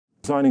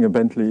Designing a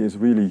Bentley is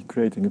really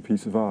creating a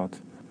piece of art.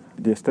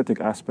 The aesthetic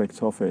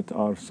aspects of it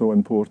are so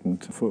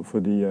important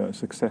for the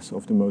success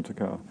of the motor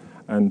car.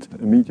 And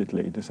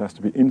immediately this has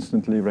to be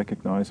instantly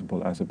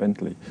recognizable as a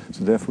Bentley.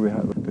 So therefore we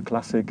have the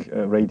classic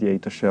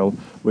radiator shell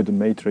with the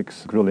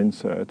matrix grille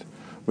insert.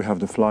 We have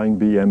the flying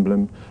bee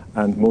emblem,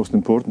 and most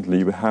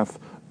importantly we have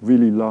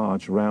really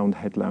large round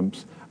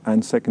headlamps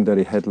and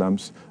secondary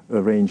headlamps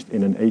arranged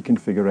in an A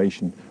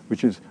configuration,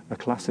 which is a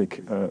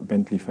classic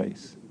Bentley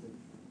face.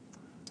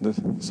 The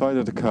side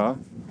of the car,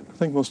 I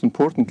think most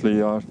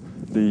importantly, are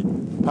the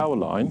power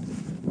line,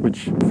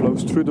 which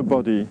flows through the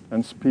body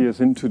and spears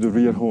into the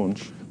rear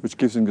haunch, which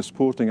gives them the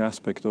sporting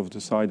aspect of the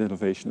side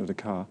elevation of the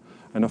car.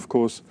 And of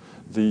course,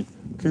 the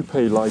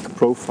coupe-like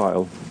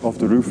profile of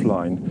the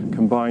roofline,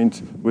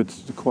 combined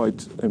with the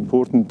quite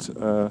important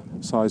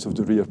size of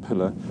the rear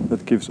pillar,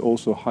 that gives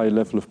also a high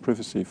level of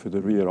privacy for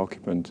the rear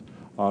occupant,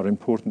 are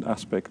important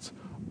aspects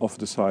of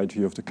the side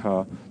view of the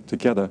car,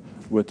 together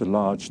with the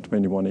large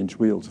 21-inch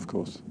wheels, of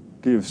course.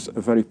 Gives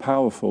a very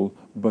powerful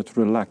but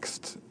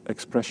relaxed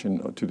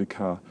expression to the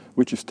car,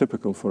 which is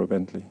typical for a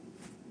Bentley.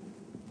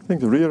 I think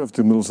the rear of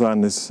the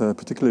Mulsanne is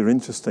particularly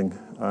interesting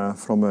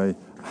from a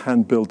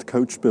hand-built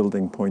coach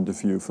building point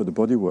of view for the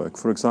bodywork.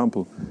 For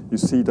example, you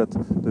see that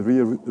the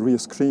rear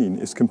screen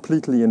is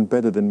completely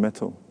embedded in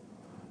metal,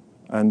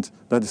 and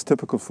that is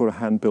typical for a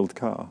hand-built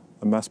car.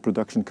 A mass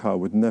production car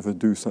would never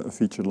do a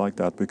feature like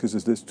that because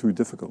it is too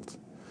difficult.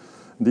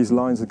 And these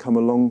lines that come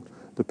along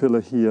the pillar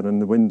here and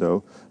the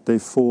window, they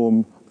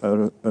form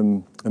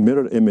a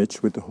mirror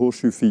image with the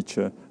horseshoe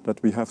feature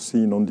that we have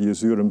seen on the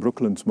Azure and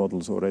Brooklands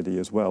models already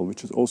as well,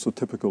 which is also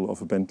typical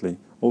of a Bentley,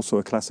 also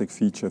a classic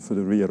feature for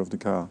the rear of the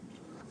car.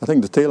 I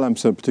think the tail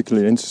lamps are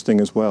particularly interesting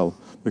as well,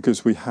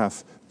 because we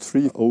have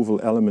three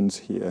oval elements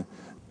here.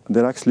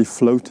 They're actually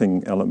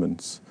floating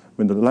elements.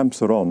 When the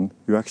lamps are on,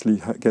 you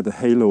actually get a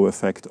halo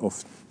effect of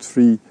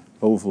three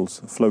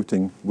ovals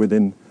floating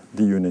within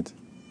the unit.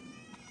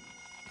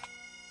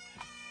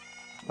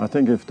 I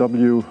think if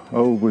WO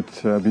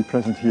would be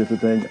present here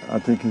today, I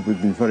think he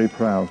would be very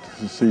proud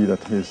to see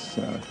that his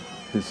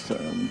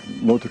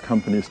motor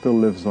company still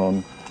lives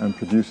on and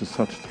produces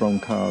such strong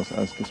cars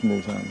as this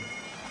Mulsanne.